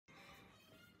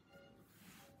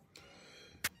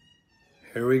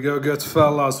Here we go,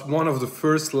 Goodfellas. One of the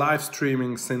first live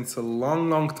streaming since a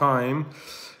long time.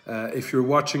 If you're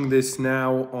watching this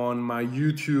now on my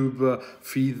YouTube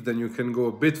feed, then you can go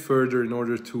a bit further in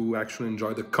order to actually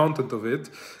enjoy the content of it,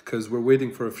 because we're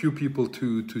waiting for a few people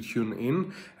to tune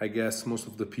in. I guess most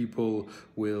of the people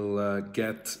will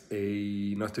get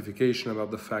a notification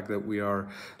about the fact that we are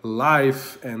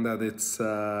live and that it's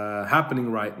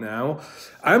happening right now.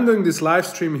 I'm doing this live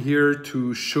stream here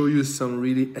to show you some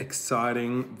really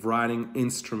exciting writing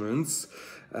instruments.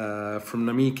 From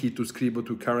Namiki to Scribo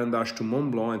to Caran d'Ache to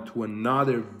Mont Blanc and to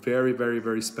another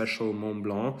very special Mont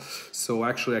Blanc. So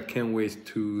actually I can't wait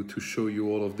to show you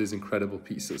all of these incredible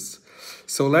pieces.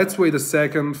 So let's wait a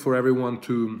second for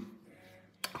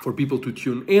people to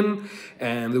tune in,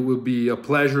 and it will be a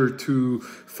pleasure to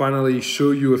finally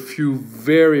show you a few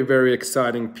very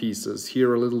exciting pieces.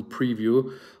 Here a little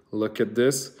preview. Look at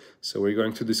this. So we're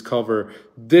going to discover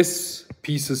these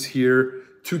pieces here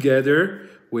together,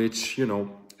 which, you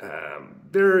know,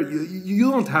 you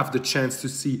don't have the chance to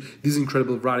see these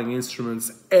incredible writing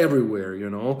instruments everywhere, you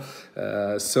know.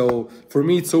 So for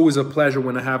me, it's always a pleasure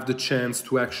when I have the chance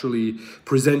to actually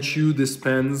present you these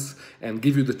pens and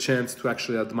give you the chance to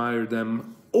actually admire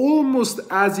them almost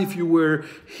as if you were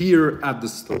here at the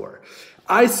store.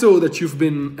 I saw that you've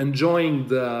been enjoying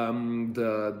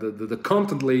the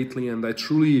content lately, and I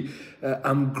truly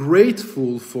I'm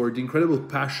grateful for the incredible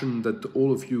passion that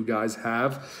all of you guys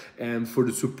have and for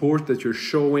the support that you're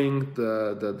showing.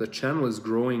 The channel is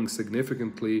growing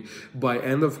significantly. By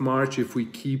end of March, if we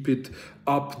keep it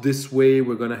up this way,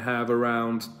 we're gonna have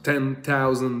around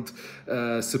 10,000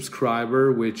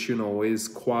 subscriber, which, you know, is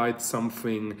quite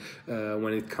something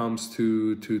when it comes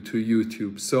to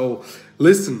YouTube. So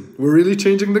listen, we're really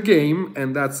changing the game,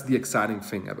 and that's the exciting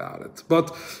thing about it.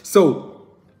 But so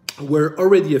we're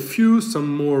already a few,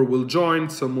 some more will join,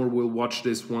 some more will watch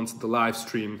this once the live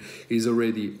stream is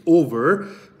already over.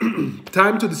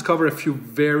 Time to discover a few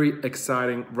very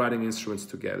exciting writing instruments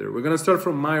together. We're gonna start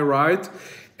from my right,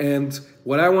 and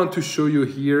what I want to show you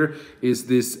here is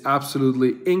this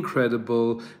absolutely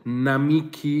incredible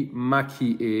Namiki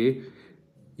Maki-e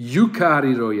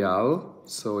Yukari Royale.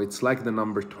 So it's like the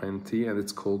number 20, and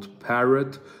it's called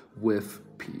Parrot with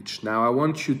Peach. Now I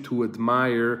want you to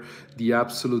admire the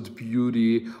absolute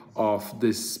beauty of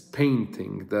this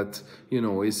painting that, you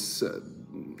know, is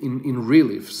in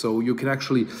relief. So you can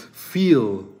actually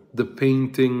feel the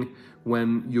painting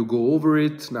when you go over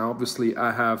it. Now obviously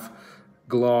I have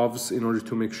gloves in order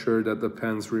to make sure that the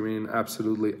pens remain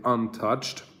absolutely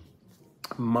untouched.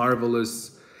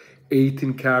 Marvelous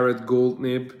 18-karat gold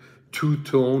nib,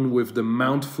 two-tone with the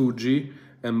Mount Fuji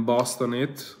embossed on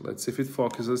it. Let's see if it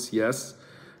focuses. Yes,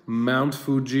 Mount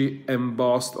Fuji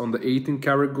embossed on the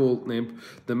 18-karat gold nib.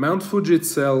 The Mount Fuji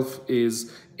itself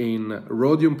is in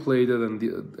rhodium plated,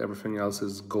 and everything else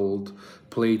is gold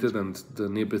plated, and the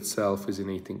nib itself is in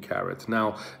 18-karat.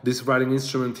 Now this writing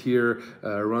instrument here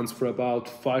runs for about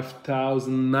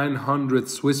 5,900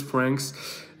 Swiss francs.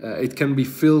 It can be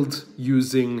filled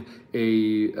using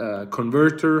a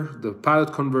converter, the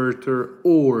pilot converter,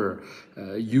 or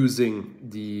using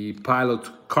the pilot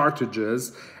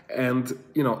cartridges. And,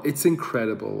 you know, it's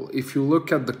incredible. If you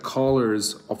look at the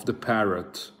colors of the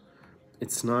Parrot,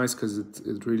 it's nice because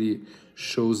it really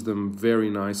shows them very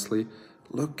nicely.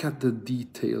 Look at the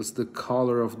details, the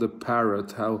color of the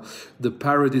Parrot, how the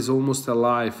Parrot is almost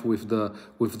alive with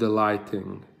the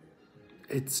lighting.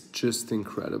 It's just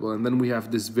incredible. And then we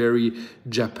have this very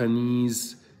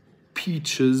Japanese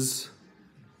peaches.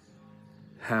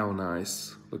 How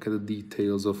nice. Look at the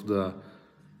details of the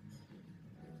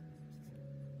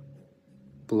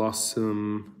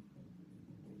blossom.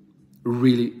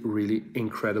 Really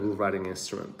incredible writing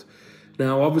instrument.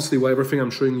 Now obviously everything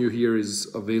I'm showing you here is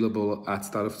available at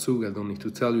Style of Zug. I don't need to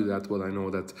tell you that. Well, I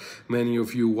know that many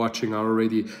of you watching are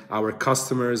already our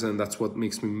customers, and that's what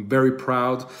makes me very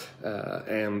proud.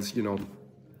 And, you know,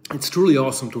 it's truly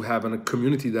awesome to have a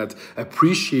community that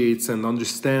appreciates and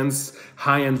understands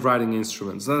high-end writing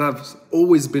instruments. That has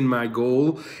always been my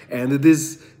goal, and it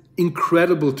is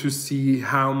incredible to see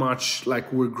how much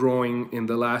we're growing in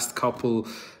the last couple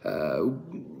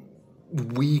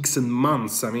weeks and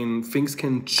months. I mean, things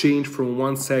can change from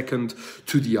one second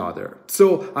to the other.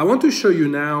 So I want to show you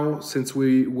now, since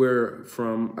we were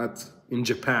in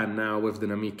Japan now with the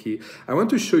Namiki, I want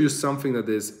to show you something that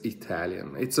is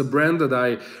Italian. It's a brand that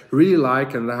I really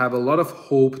like, and I have a lot of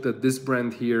hope that this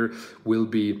brand here will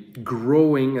be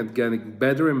growing and getting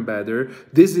better and better.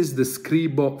 This is the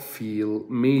Scribo Feel,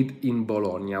 made in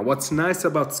Bologna. What's nice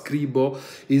about Scribo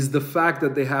is the fact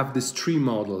that they have these three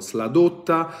models, La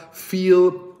Dotta,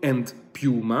 Feel, and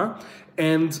Piuma,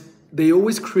 and they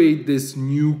always create this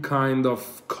new kind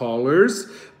of colors,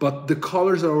 but the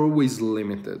colors are always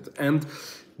limited. And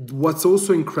what's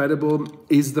also incredible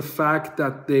is the fact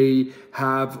that they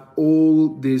have all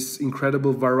this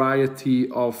incredible variety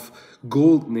of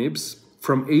gold nibs,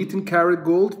 from 18 karat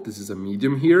gold, this is a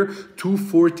medium here, to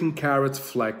 14 karat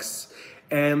flex.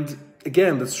 And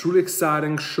again, that's really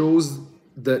exciting, shows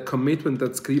the commitment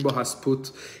that Scribo has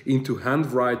put into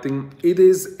handwriting. It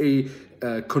is a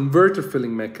converter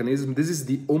filling mechanism. This is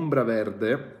the Ombra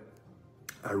Verde.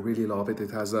 I really love it.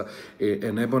 It has an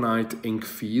ebonite ink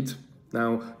feed.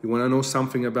 Now, you want to know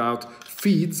something about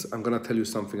feeds? I'm going to tell you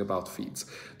something about feeds.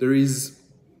 There is,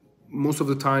 most of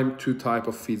the time, two types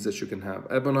of feeds that you can have,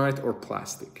 ebonite or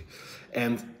plastic.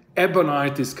 And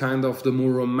ebonite is kind of the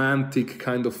more romantic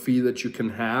kind of feed that you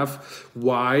can have.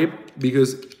 Why?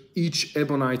 Because each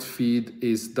ebonite feed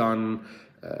is done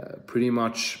pretty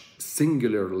much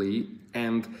singularly,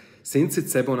 and since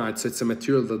it's ebonite, so it's a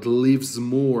material that lives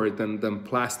more than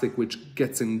plastic, which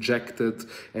gets injected,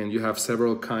 and you have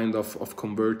several kind of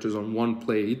converters on one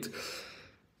plate.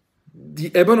 The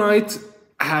ebonite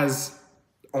has,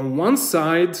 on one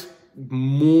side,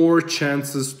 more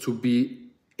chances to be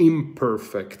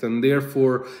imperfect and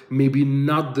therefore maybe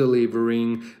not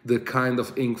delivering the kind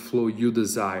of ink flow you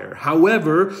desire.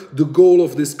 However, the goal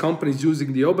of this company is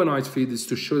using the ebonite feed is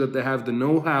to show that they have the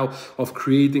know-how of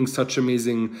creating such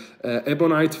amazing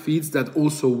ebonite feeds that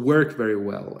also work very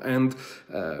well. And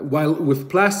while with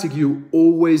plastic you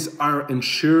always are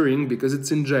ensuring, because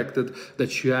it's injected,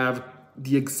 that you have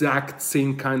the exact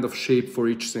same kind of shape for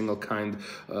each single kind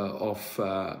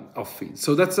of feed.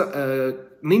 So that's an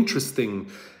interesting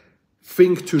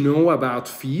thing to know about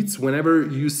feeds. Whenever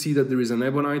you see that there is an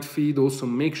ebonite feed, also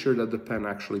make sure that the pen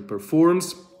actually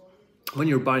performs. When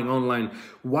you're buying online,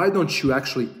 why don't you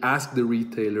actually ask the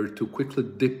retailer to quickly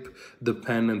dip the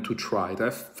pen and to try it? I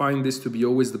find this to be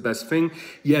always the best thing.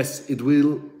 Yes, it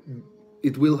will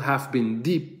have been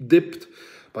dipped,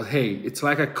 but hey, it's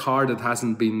like a car that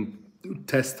hasn't been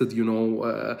tested, you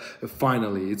know,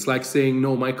 finally. It's like saying,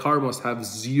 no, my car must have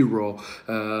 0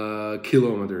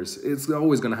 kilometers. It's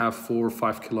always gonna have 4 or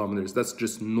 5 kilometers. That's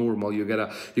just normal. You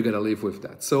gotta live with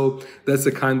that. So that's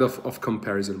a kind of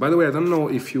comparison. By the way, I don't know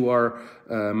if you are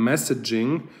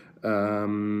messaging.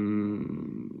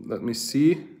 Let me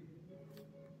see.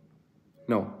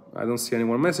 No, I don't see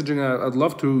anyone messaging. I'd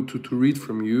love to read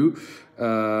from you,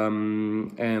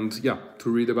 and yeah, to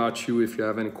read about you if you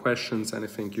have any questions,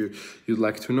 anything you'd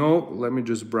like to know. Let me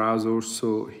just browse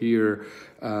also here.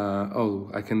 Oh,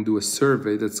 I can do a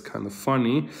survey. That's kind of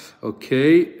funny.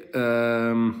 Okay.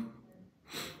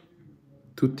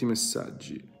 Tutti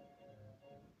messaggi.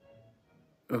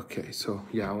 Okay, so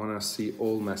yeah, I want to see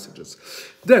all messages.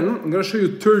 Then I'm going to show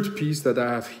you third piece that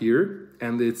I have here,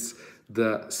 and it's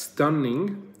the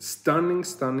stunning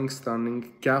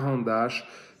Caran d'Ache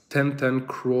 1010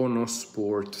 Chrono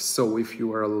Sport. So if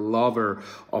you are a lover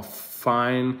of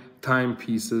fine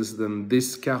timepieces, then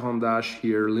this Caran d'Ache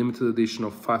here, limited edition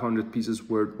of 500 pieces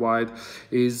worldwide,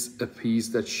 is a piece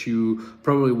that you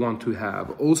probably want to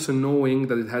have. Also knowing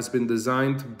that it has been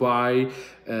designed by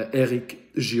Eric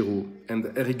Giroux. And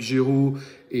Eric Giroux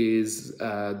is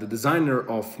the designer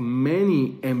of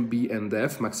many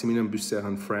MB&F, Maximilien Busser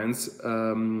and Friends,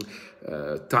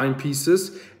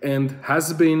 timepieces, and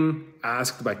has been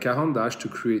asked by Caran d'Ache to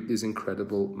create this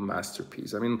incredible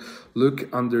masterpiece. I mean, look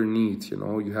underneath, you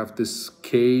know, you have this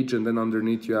cage, and then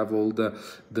underneath you have all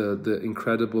the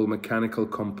incredible mechanical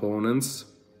components.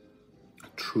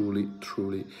 Truly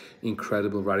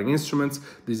incredible writing instruments.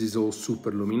 This is all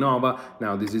Super Luminova.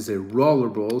 Now this is a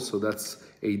rollerball, so that's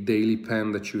a daily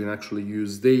pen that you can actually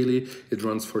use daily. It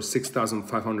runs for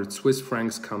 6,500 Swiss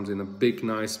francs, comes in a big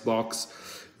nice box.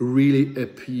 Really a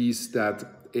piece that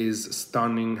is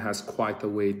stunning, has quite a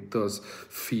weight, does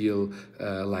feel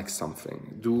like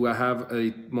something. Do I have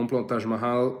a Montblanc Taj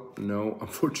Mahal? No,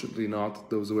 unfortunately not.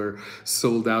 Those were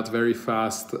sold out very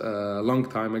fast a long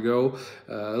time ago.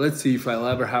 Let's see if I'll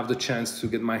ever have the chance to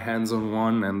get my hands on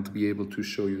one and be able to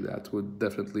show you that. Would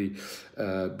definitely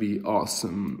be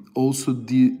awesome. Also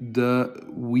the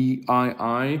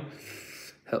WII,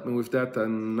 help me with that.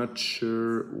 I'm not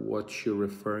sure what you're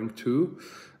referring to.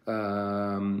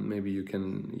 Maybe you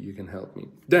can help me.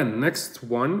 Then next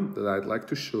one that I'd like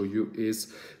to show you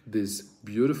is this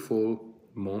beautiful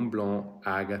Montblanc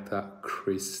Agatha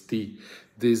Christie.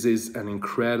 This is an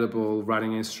incredible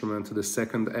writing instrument, the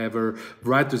second ever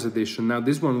Writer's Edition. Now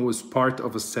this one was part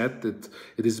of a set that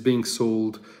it is being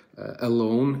sold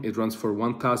alone. It runs for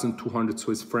 1,200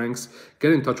 Swiss francs.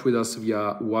 Get in touch with us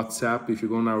via WhatsApp. If you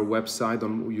go on our website,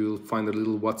 you'll find a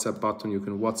little WhatsApp button. You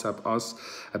can WhatsApp us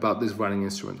about this writing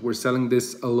instrument. We're selling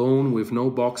this alone with no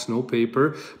box, no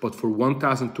paper, but for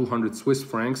 1,200 Swiss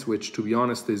francs, which to be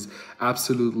honest is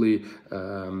absolutely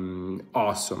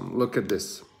awesome. Look at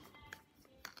this.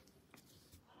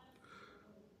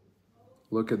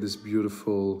 Look at this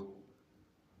beautiful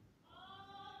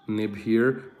nib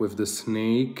here with the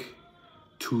snake,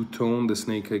 two-tone. The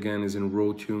snake again is in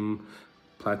rhodium,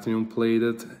 platinum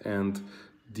plated, and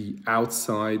the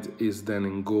outside is then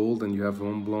in gold, and you have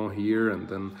Mont Blanc here, and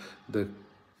then the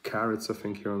carrots, I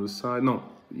think, here on the side. No,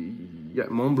 yeah,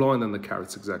 Mont Blanc and then the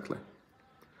carrots, exactly.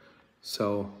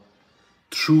 So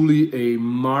truly a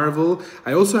marvel.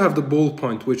 I also have the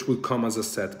ballpoint, which will come as a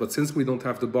set, but since we don't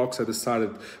have the box, I decided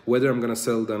whether I'm gonna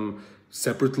sell them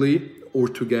separately or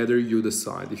together. You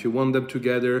decide. If you want them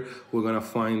together, we're gonna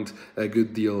find a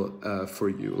good deal for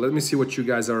you. Let me see what you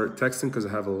guys are texting, because I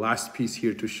have a last piece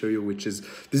here to show you, which is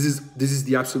this is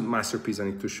the absolute masterpiece I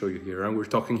need to show you here. And we're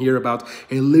talking here about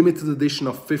a limited edition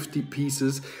of 50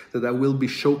 pieces that I will be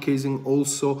showcasing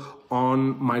also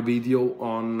on my video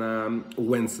on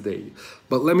Wednesday.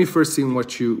 But let me first see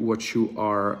what you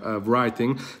are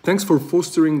writing. Thanks for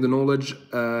fostering the knowledge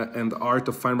and art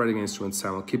of fine writing instruments,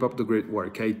 Samuel. Keep up the great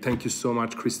work. Hey, thank you so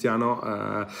much,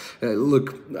 Cristiano.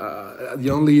 Look, the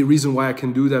only reason why I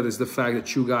can do that is the fact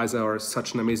that you guys are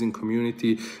such an amazing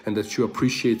community and that you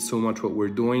appreciate so much what we're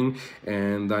doing.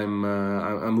 And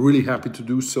I'm really happy to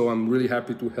do so. I'm really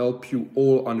happy to help you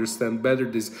all understand better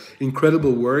this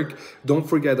incredible work. Don't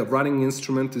forget that writing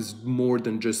instrument is more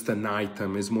than just an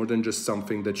item, is more than just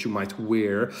something that you might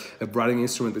wear. A writing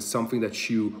instrument is something that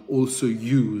you also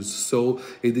use. So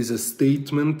it is a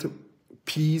statement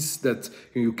piece that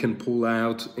you can pull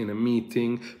out in a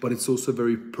meeting, but it's also a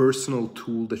very personal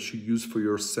tool that you use for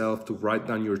yourself to write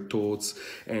down your thoughts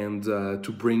and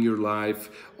to bring your life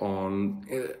on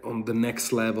the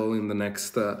next level, in the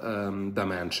next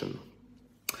dimension.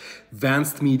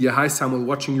 Advanced Media. Hi Samuel,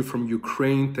 watching you from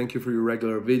Ukraine. Thank you for your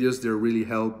regular videos. They really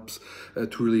helps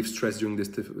to relieve stress during this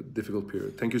difficult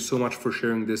period. Thank you so much for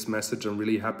sharing this message. I'm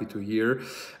really happy to hear.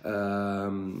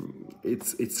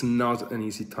 It's not an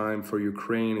easy time for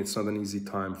Ukraine. It's not an easy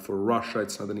time for Russia.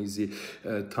 It's not an easy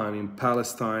time in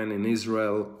Palestine, in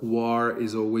Israel. War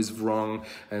is always wrong,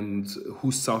 and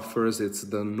who suffers? It's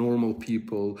the normal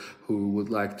people who would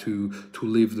like to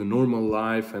live the normal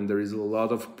life, and there is a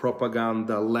lot of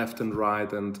propaganda left and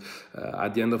right, and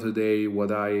at the end of the day,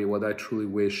 what I truly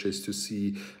wish is to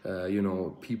see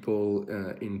people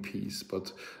in peace.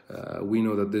 But we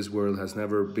know that this world has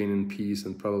never been in peace,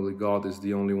 and probably God is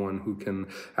the only one who can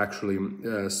actually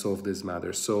solve this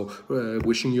matter. So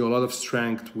wishing you a lot of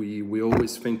strength. We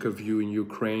always think of you in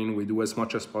Ukraine. We do as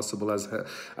much as possible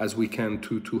as we can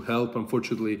to help.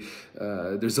 Unfortunately,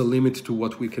 there's a limit to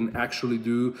what we can actually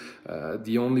do.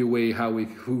 The only way how we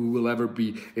will ever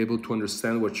be able to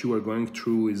understand what you are going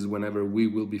through is whenever we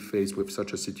will be faced with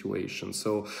such a situation.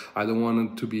 So I don't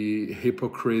want to be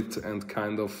hypocrite and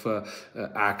kind of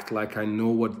act like I know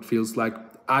what it feels like.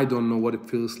 I don't know what it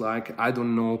feels like. I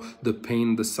don't know the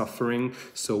pain, the suffering.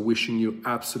 So wishing you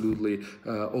absolutely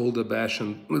all the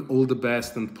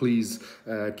best, and please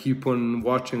keep on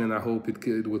watching, and I hope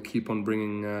it will keep on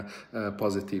bringing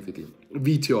positivity.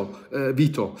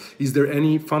 Vito, is there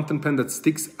any fountain pen that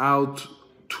sticks out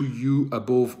to you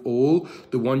above all,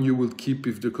 the one you will keep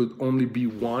if there could only be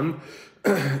one?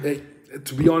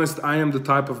 To be honest, I am the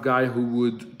type of guy who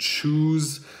would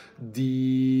choose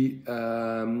the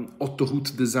Otto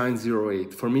Hoot Design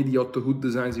 08. For me, the Otto Hoot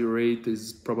Design 08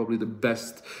 is probably the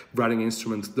best writing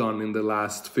instrument done in the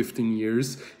last 15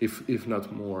 years, if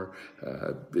not more.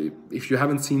 If you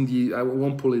haven't seen I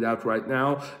won't pull it out right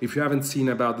now. If you haven't seen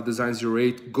about the Design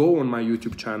 08, go on my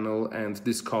YouTube channel and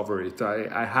discover it.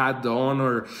 I had the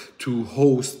honor to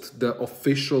host the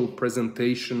official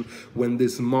presentation when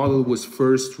this model was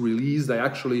first released. I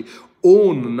actually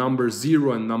own number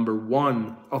 0 and number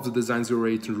 1 of the Design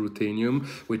 08 in ruthenium,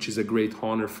 which is a great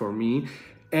honor for me.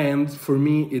 And for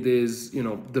me, it is,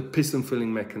 the piston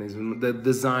filling mechanism, the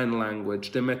design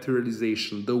language, the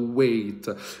materialization, the weight,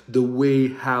 the way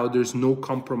how there's no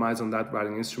compromise on that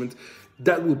writing instrument.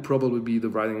 That would probably be the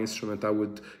writing instrument I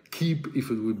would keep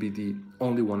if it would be the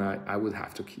only one I would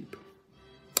have to keep.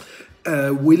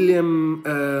 William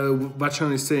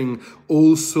Vachan is saying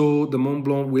also the Mont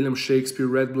Blanc William Shakespeare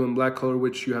red, blue and black color,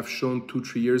 which you have shown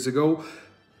 2-3 years ago.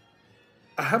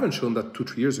 I haven't shown that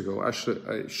 2-3 years ago. Actually,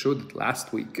 I showed it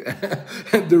last week.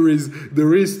 And there is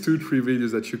 2-3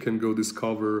 videos that you can go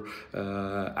discover.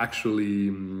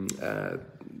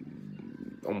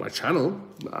 on my channel.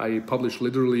 I published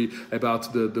literally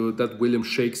about that William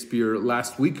Shakespeare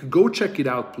last week. Go check it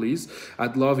out, please.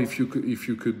 I'd love if you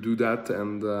could do that,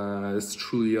 and it's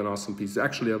truly an awesome piece. It's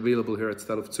actually available here at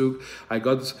Style of Zug. I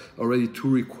got already 2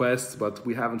 requests, but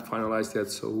we haven't finalized yet,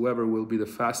 so whoever will be the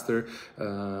faster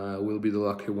will be the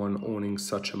lucky one owning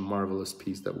such a marvelous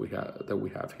piece that we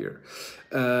have here.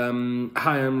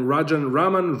 Hi, I'm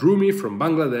Raman Rumi from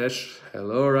Bangladesh.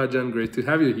 Hello Rajan, great to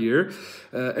have you here.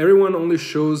 Everyone only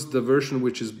shows the version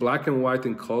which is black and white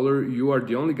in color. You are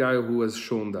the only guy who has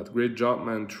shown that. Great job,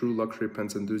 man. True luxury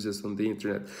pens enthusiast on the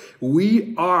internet.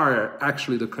 We are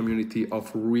actually the community of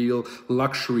real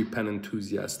luxury pen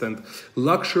enthusiasts. And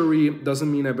luxury doesn't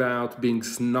mean about being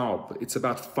snob. It's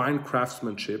about fine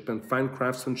craftsmanship, and fine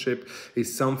craftsmanship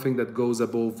is something that goes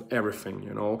above everything,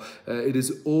 you know. It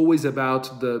is always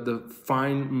about the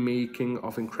fine making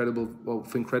of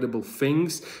incredible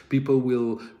things. People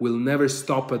will never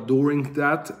stop adoring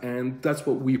that, and that's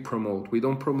what we promote. We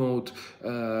don't promote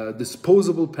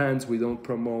disposable pens. We don't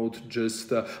promote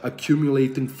just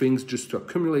accumulating things just to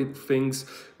accumulate things.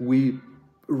 We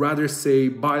rather say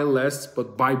buy less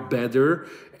but buy better,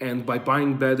 and by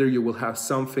buying better you will have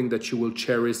something that you will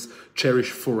cherish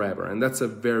forever, and that's a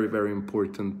very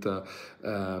important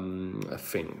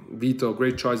thing. Vito,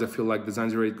 great choice. I feel like the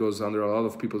Zanzibar goes under a lot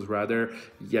of people's radar.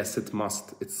 Yes, it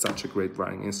must. It's such a great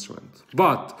writing instrument.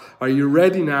 But are you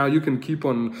ready now? You can keep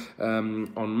on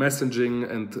messaging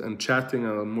and chatting.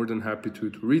 I'm more than happy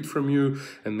to read from you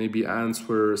and maybe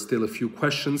answer still a few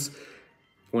questions.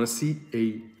 Want to see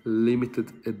a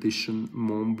limited edition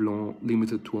Mont Blanc,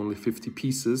 limited to only 50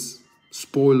 pieces.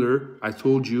 Spoiler, I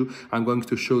told you I'm going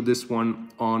to show this one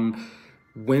on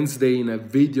Wednesday in a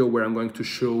video where I'm going to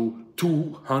show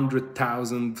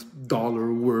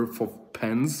 $200,000 worth of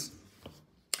pens.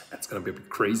 That's gonna be a bit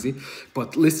crazy,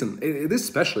 but listen, it is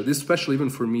special. It is special even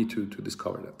for me to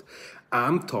discover that.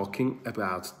 I'm talking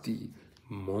about the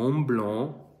Mont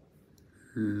Blanc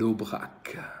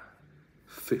L'Aubrac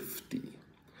 50.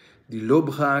 The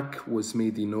L'Aubrac was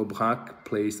made in Aubrac,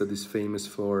 place that is famous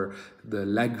for the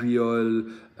L'Aiguillole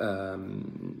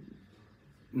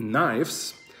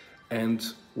knives. And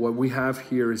what we have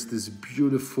here is this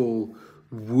beautiful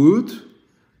wood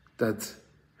that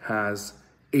has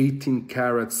 18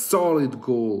 karat solid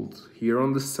gold here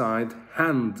on the side,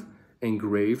 hand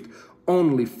engraved,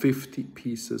 only 50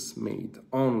 pieces made,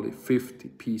 only 50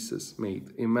 pieces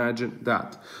made. Imagine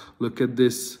that. Look at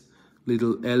this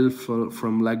little L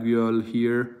from L'Aiguillole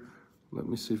here. Let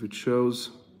me see if it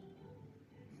shows.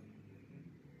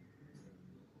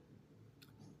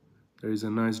 There is a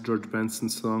nice George Benson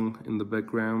song in the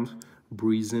background,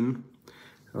 Breezin'.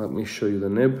 Let me show you the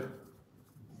nib.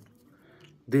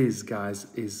 This, guys,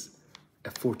 is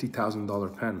a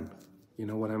 $40,000 pen. You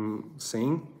know what I'm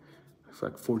saying? It's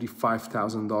like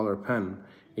 $45,000 pen,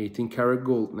 18 karat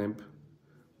gold nib.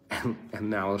 And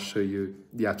now I'll show you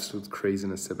the absolute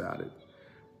craziness about it.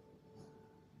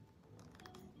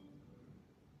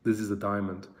 This is a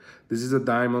diamond. This is a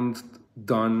diamond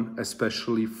done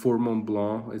especially for Mont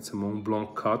Blanc. It's a Mont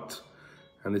Blanc cut,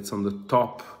 and it's on the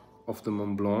top of the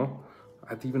Mont Blanc.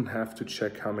 I'd even have to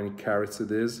check how many carats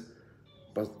it is,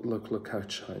 but look how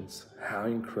it shines. How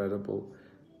incredible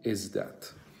is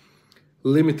that?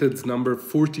 Limited number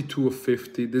 42 of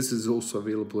 50. This is also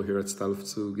available here at Style of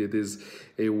Zug. It is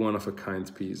a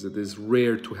one-of-a-kind piece. It is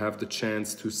rare to have the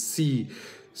chance to see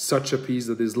such a piece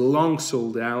that is long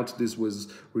sold out. This was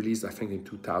released, I think, in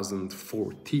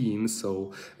 2014,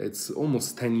 so it's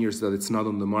almost 10 years that it's not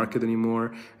on the market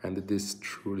anymore, and it is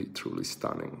truly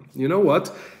stunning. You know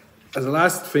what? As a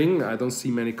last thing, I don't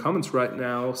see many comments right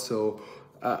now, so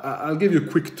I'll give you a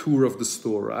quick tour of the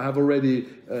store. I have already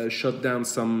shut down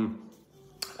some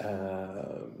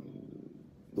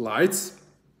lights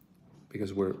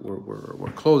because we're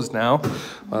closed now.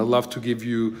 I'd love to give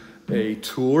you a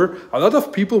tour. A lot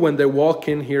of people, when they walk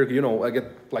in here, you know, I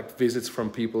get like visits from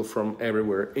people from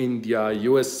everywhere: India,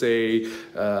 USA,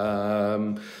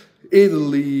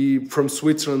 Italy, from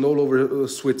Switzerland, all over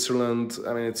Switzerland.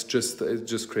 I mean, it's just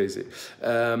crazy.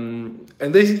 And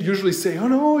they usually say, "Oh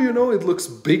no, you know, it looks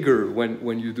bigger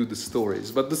when you do the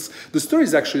stories." But the store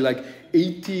is actually like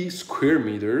 80 square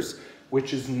meters,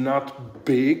 which is not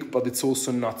big, but it's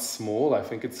also not small. I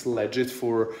think it's legit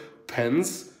for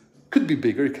pens. Could be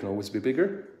bigger. It can always be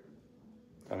bigger.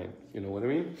 I mean, you know what I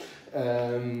mean.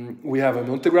 We have a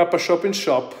Montegrappa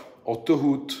shop-in-shop, Otto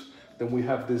Hut. Then we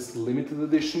have this limited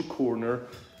edition corner.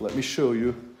 Let me show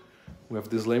you. We have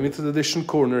this limited edition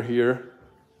corner here.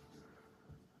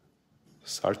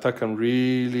 Sartak, I'm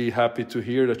really happy to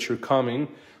hear that you're coming.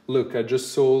 Look, I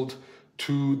just sold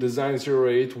 2 Design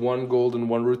 08, 1 gold and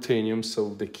 1 ruthenium,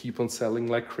 so they keep on selling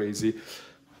like crazy.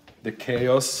 The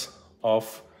Chaos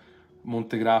of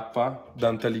Montegrappa,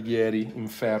 Dante Alighieri,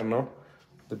 Inferno,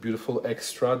 the beautiful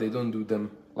extra. They don't do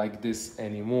them like this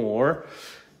anymore.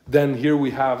 Then here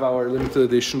we have our limited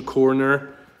edition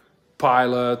corner,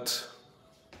 Pilot,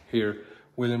 here,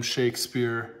 William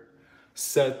Shakespeare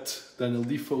set, Daniel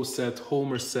Defoe set,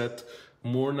 Homer set,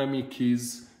 more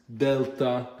Namikis,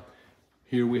 Delta.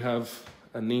 Here we have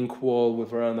an ink wall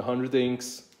with around 100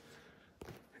 inks.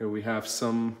 Here we have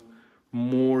some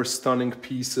more stunning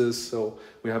pieces. So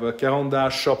we have a Caronda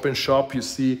shop in shop. You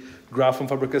see Graf von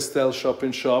Faber-Castell shop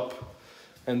in shop.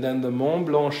 And then the Mont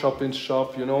Blanc shop in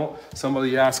shop. You know,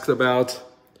 somebody asked about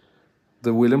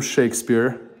the William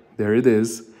Shakespeare. There it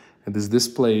is. And it's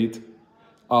displayed.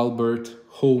 Albert,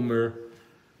 Homer,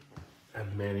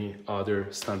 and many other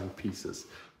stunning pieces.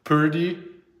 Purdy,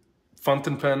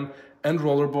 fountain pen, and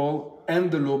rollerball,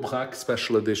 and the Laubrac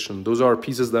special edition. Those are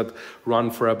pieces that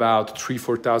run for about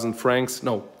 3,000–4,000 francs.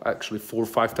 No, actually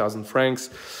 4,000–5,000 francs.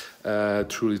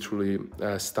 Truly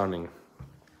stunning.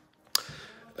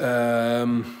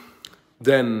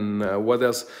 Then what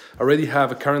else? I already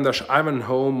have a Caran d'Ache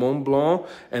Ivanhoe, Mont Blanc,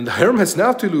 and Hermes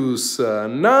Nautilus.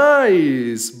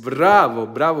 Nice, bravo,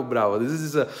 bravo, bravo. This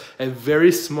is a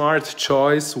very smart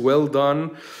choice. Well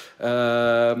done.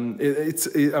 I'm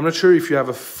not sure if you have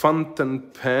a fountain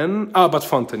pen. Ah, but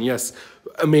fountain, yes.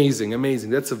 Amazing,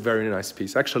 amazing. That's a very nice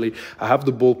piece. Actually, I have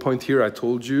the ballpoint here. I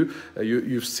told you,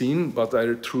 you've seen, but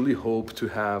I truly hope to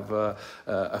have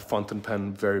a fountain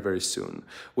pen very soon.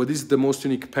 What is the most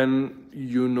unique pen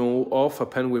you know of? A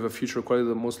pen with a feature quality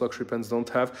that most luxury pens don't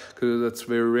have, because that's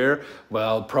very rare.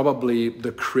 Well, probably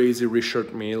the crazy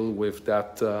Richard Mille with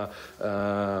that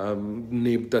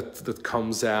nib that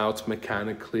comes out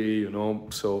mechanically, you know.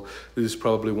 So this is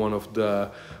probably one of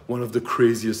the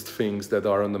craziest things that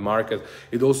are on the market.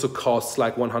 It also costs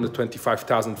like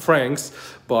 125,000 francs,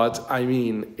 but I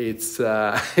mean, it's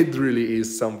it really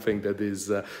is something that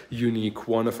is unique,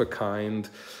 one of a kind,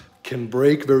 can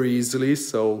break very easily,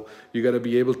 so you got to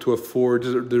be able to afford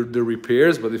the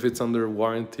repairs. But if it's under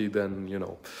warranty, then, you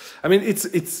know, I mean,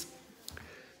 it's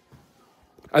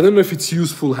I don't know if it's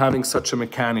useful having such a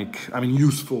mechanic. I mean,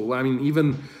 useful, I mean,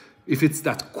 even if it's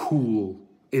that cool,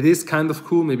 it is kind of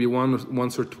cool, maybe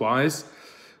once or twice,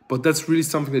 but that's really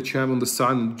something that you have on the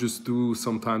side and just do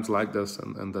sometimes like this,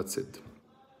 and that's it.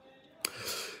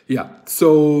 Yeah,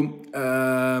 so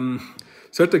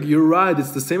Sertag, you're right,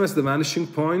 it's the same as the Vanishing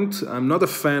Point. I'm not a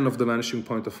fan of the Vanishing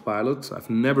Point of Pilot. I've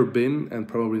never been and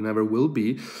probably never will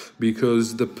be,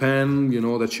 because the pen, you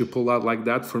know, that you pull out like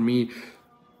that, for me,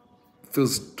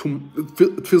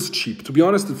 it feels cheap. To be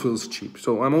honest, it feels cheap.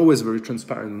 So I'm always very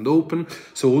transparent and open.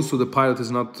 So also the Pilot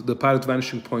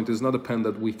Vanishing Point is not a pen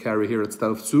that we carry here at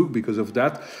Style of Zug because of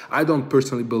that. I don't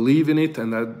personally believe in it,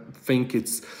 and I think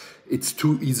it's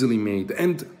too easily made.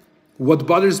 And what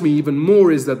bothers me even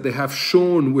more is that they have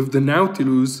shown with the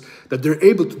Nautilus that they're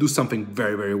able to do something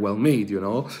very well made, you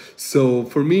know. So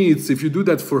for me, it's, if you do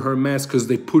that for Hermes, because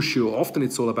they push you, often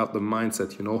it's all about the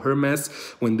mindset, you know. Hermes,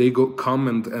 when they come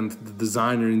and the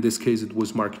designer, in this case it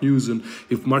was Mark Newson,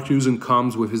 if Mark Newson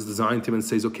comes with his design team and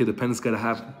says, okay, the pen's got to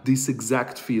have this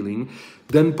exact feeling,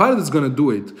 then Pilot is going to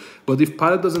do it. But if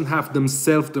Pilot doesn't have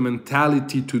themselves the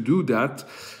mentality to do that,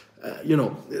 you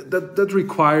know, that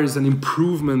requires an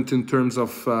improvement in terms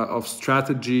of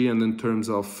strategy and in terms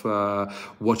of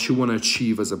what you want to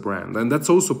achieve as a brand. And that's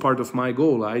also part of my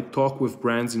goal. I talk with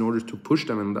brands in order to push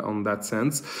them on that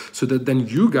sense, so that then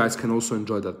you guys can also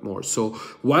enjoy that more. So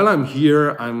while I'm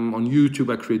here, I'm on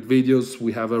YouTube, I create videos,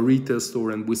 we have a retail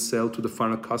store, and we sell to the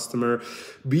final customer.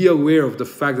 Be aware of the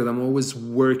fact that I'm always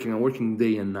working. I'm working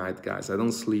day and night, guys. I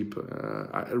don't sleep.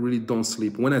 I really don't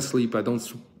sleep. When I sleep, I don't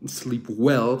sleep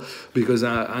well, because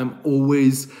I'm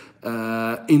always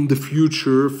in the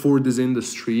future for this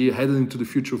industry, headed into the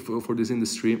future for this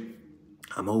industry.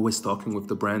 I'm always talking with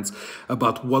the brands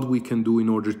about what we can do in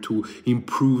order to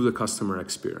improve the customer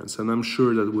experience. And I'm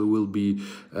sure that we will be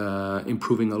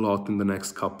improving a lot in the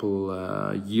next couple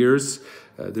years.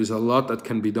 There's a lot that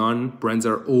can be done. Brands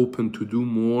are open to do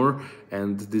more,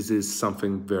 and this is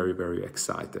something very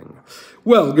exciting.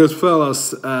 Well,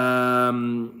 Goodfellas,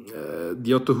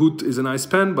 the Otto Hoot is a nice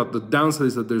pen, but the downside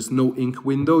is that there's no ink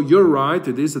window. You're right,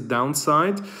 it is a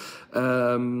downside.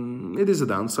 It is a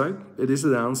downside. It is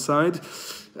a downside.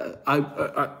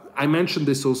 I mentioned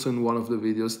this also in one of the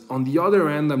videos. On the other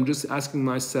end, I'm just asking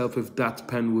myself if that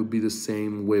pen would be the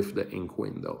same with the ink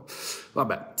window.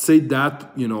 But say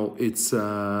that, you know, it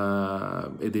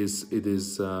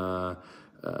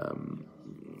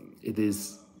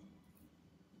is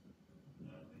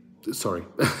sorry,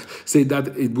 say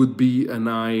that it would be a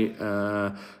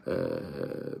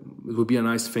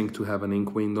nice thing to have an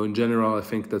ink window. In general, I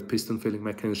think that piston filling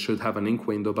mechanisms should have an ink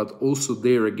window, but also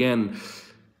there again,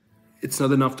 it's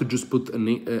not enough to just put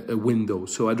a window.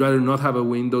 So I'd rather not have a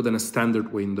window than a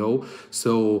standard window.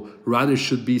 So rather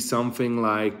should be something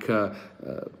like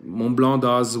Montblanc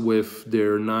does with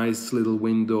their nice little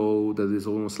window that is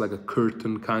almost like a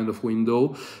curtain kind of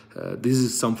window. This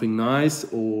is something nice.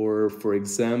 Or for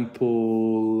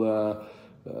example,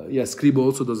 yeah, Scribo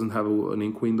also doesn't have an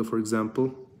ink window, for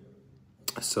example.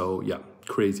 So yeah,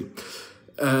 crazy.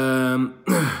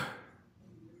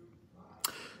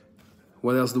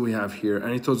 What else do we have here?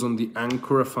 Any thoughts on the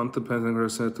Ancora fountain pen? Ancora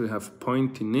said we have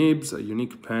pointy nibs, a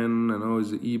unique pen, and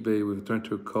always eBay with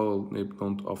 22 gold nib.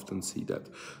 Don't often see that.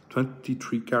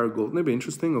 23 karat gold nib,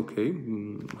 interesting. Okay,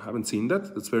 haven't seen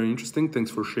that. That's very interesting. Thanks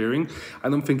for sharing. I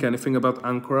don't think anything about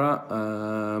Ancora.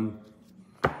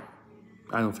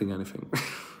 I don't think anything.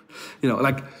 You know,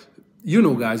 like, you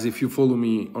know, guys, if you follow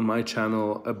me on my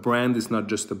channel, a brand is not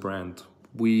just a brand.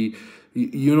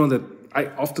 You know that I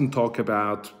often talk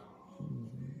about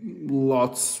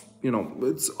lots, you know,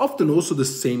 it's often also the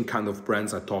same kind of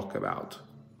brands I talk about,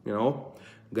 you know,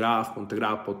 Graf,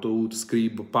 Montegrappo, Toad,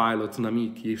 Scribo, Pilot,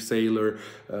 Namiki, Sailor,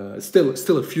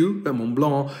 still a few,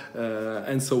 Montblanc,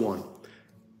 and so on.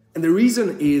 And the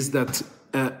reason is that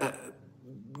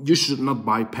you should not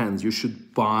buy pens. You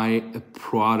should buy a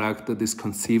product that is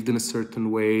conceived in a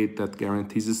certain way, that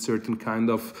guarantees a certain kind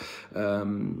of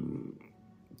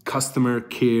customer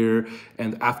care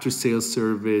and after-sales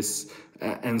service,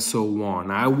 and so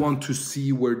on. I want to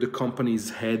see where the company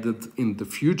is headed in the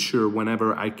future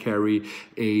whenever I carry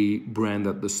a brand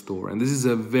at the store. And this is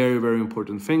a very, very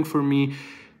important thing for me.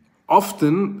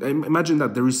 Often, imagine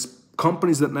that there is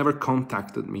companies that never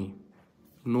contacted me,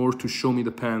 nor to show me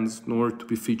the pens, nor to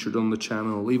be featured on the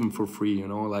channel, even for free, you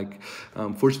know, like,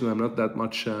 fortunately, I'm not that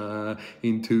much like,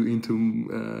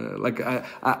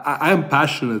 I am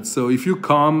passionate. So if you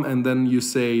come and then you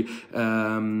say,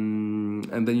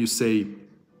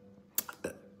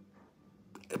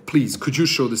 please, could you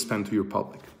show this pen to your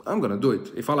public? I'm gonna do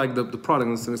it. If I like the product,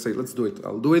 I'm gonna say, let's do it.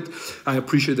 I'll do it. I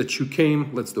appreciate that you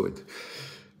came, let's do it.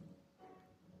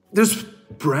 There's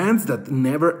brands that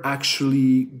never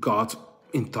actually got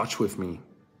in touch with me.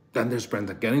 Then there's brands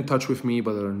that get in touch with me,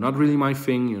 but are not really my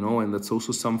thing, you know, and that's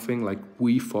also something like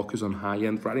we focus on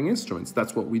high-end writing instruments.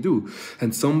 That's what we do.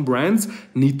 And some brands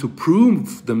need to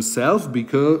prove themselves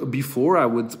before I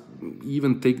would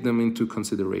even take them into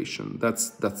consideration.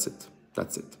 That's it.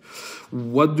 That's it.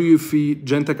 What do you feel,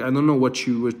 Gentek? I don't know what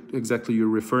exactly you're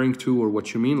referring to or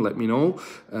what you mean. Let me know.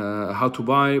 How to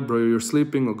buy, bro, you're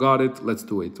sleeping, or got it. Let's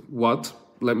do it. What?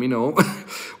 Let me know.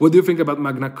 What do you think about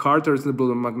Magna Carta? It's the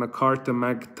Magna Carta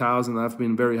Mag 1000. I've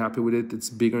been very happy with it.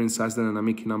 It's bigger in size than an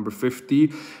Amiki number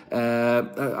 50.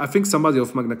 I think somebody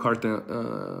of Magna Carta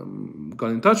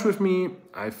got in touch with me.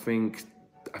 I think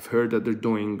I've heard that they're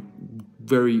doing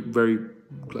very, very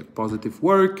like positive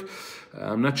work.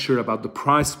 I'm not sure about the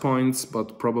price points,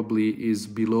 but probably is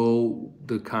below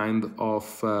the kind of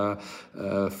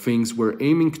things we're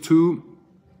aiming to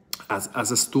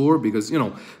as a store, because, you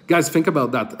know, guys, think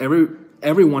about that.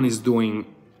 Everyone is doing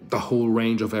the whole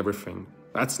range of everything.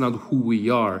 That's not who we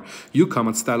are. You come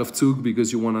at Style of Zug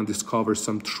because you want to discover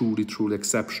some truly, truly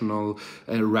exceptional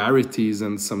rarities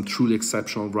and some truly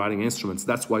exceptional writing instruments.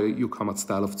 That's why you come at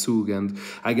Style of Zug. And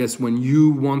I guess when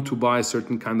you want to buy a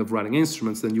certain kind of writing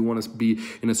instruments, then you want to be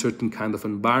in a certain kind of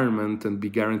environment and be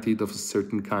guaranteed of a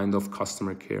certain kind of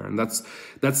customer care. And that's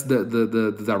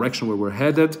the direction where we're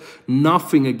headed.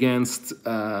 Nothing against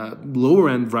lower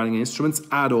end writing instruments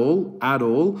at all.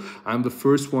 I'm the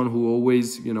first one who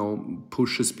always, you know,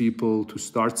 pushes people to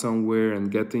start somewhere and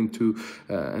get into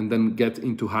and then get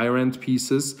into higher end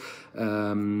pieces.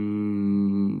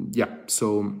 Yeah,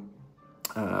 so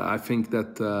I think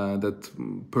that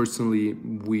personally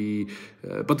we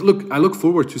but look, I look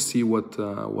forward to see what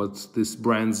these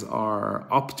brands are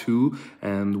up to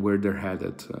and where they're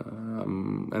headed,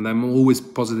 and I'm always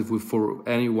positive for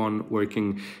anyone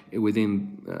working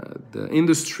within the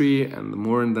industry, and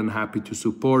more than happy to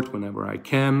support whenever I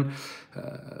can.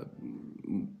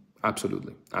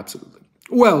 Absolutely.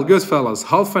 Well, Goodfellas,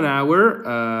 half an hour.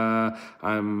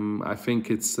 I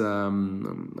think it's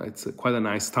quite a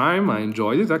nice time. I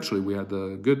enjoyed it. Actually, we had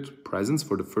a good presence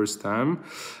for the first time.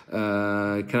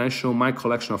 Can I show my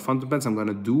collection of fountain pens? I'm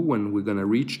gonna do when we're gonna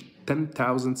reach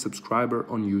 10,000 subscribers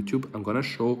on YouTube. I'm gonna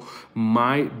show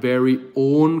my very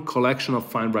own collection of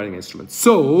fine writing instruments.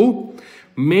 So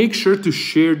make sure to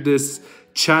share this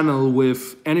channel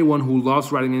with anyone who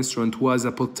loves writing instrument, who has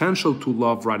a potential to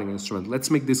love writing instrument. Let's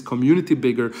make this community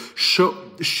bigger.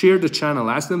 Share the channel.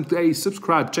 Ask them to, hey,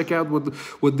 subscribe. Check out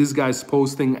what this guy's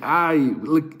posting.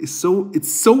 It's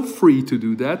so free to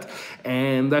do that,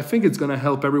 and I think it's gonna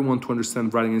help everyone to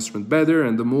understand writing instrument better.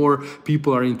 And the more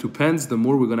people are into pens, the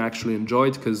more we're gonna actually enjoy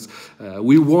it, because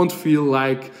we won't feel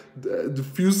like the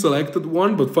few selected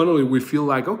one, but finally we feel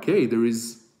like, okay, there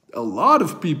is a lot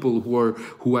of people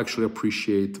who actually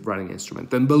appreciate writing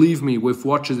instrument. And believe me, with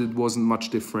watches it wasn't much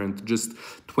different just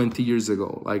 20 years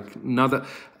ago. Like, not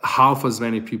half as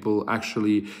many people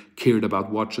actually cared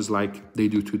about watches like they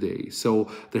do today.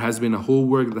 So there has been a whole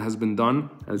work that has been done,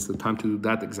 and it's the time to do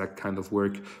that exact kind of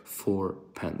work for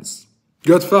pens.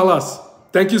 Goodfellas,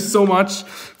 thank you so much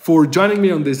for joining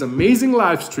me on this amazing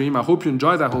live stream. I hope you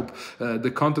enjoyed. I hope the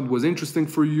content was interesting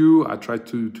for you. I tried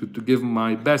to give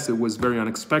my best. It was very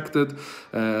unexpected.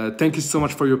 Thank you so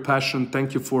much for your passion.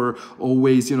 Thank you for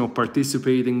always,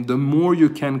 participating. The more you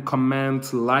can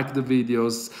comment, like the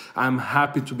videos, I'm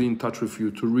happy to be in touch with you,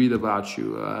 to read about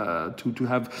you, to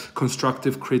have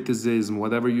constructive criticism,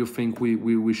 whatever you think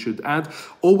we should add.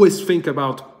 Always think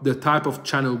about the type of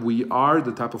channel we are,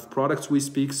 the type of products we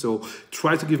speak. So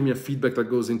try to give me a feedback that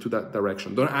goes into that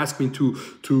direction. Don't ask me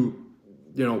to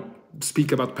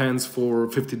speak about pens for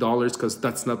 $50, because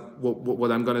that's not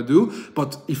what I'm gonna do.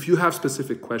 But if you have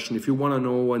specific question, if you want to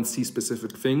know and see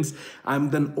specific things,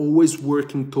 I'm then always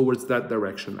working towards that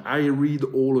direction. I read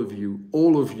all of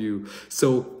you,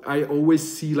 so I always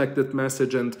see like that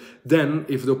message, and then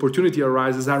if the opportunity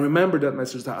arises, I remember that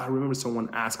message, that I remember someone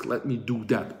asked, let me do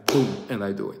that, boom, and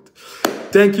I do it.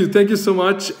 Thank you so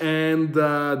much, and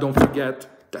don't forget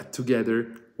that together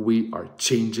we are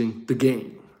changing the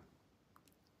game.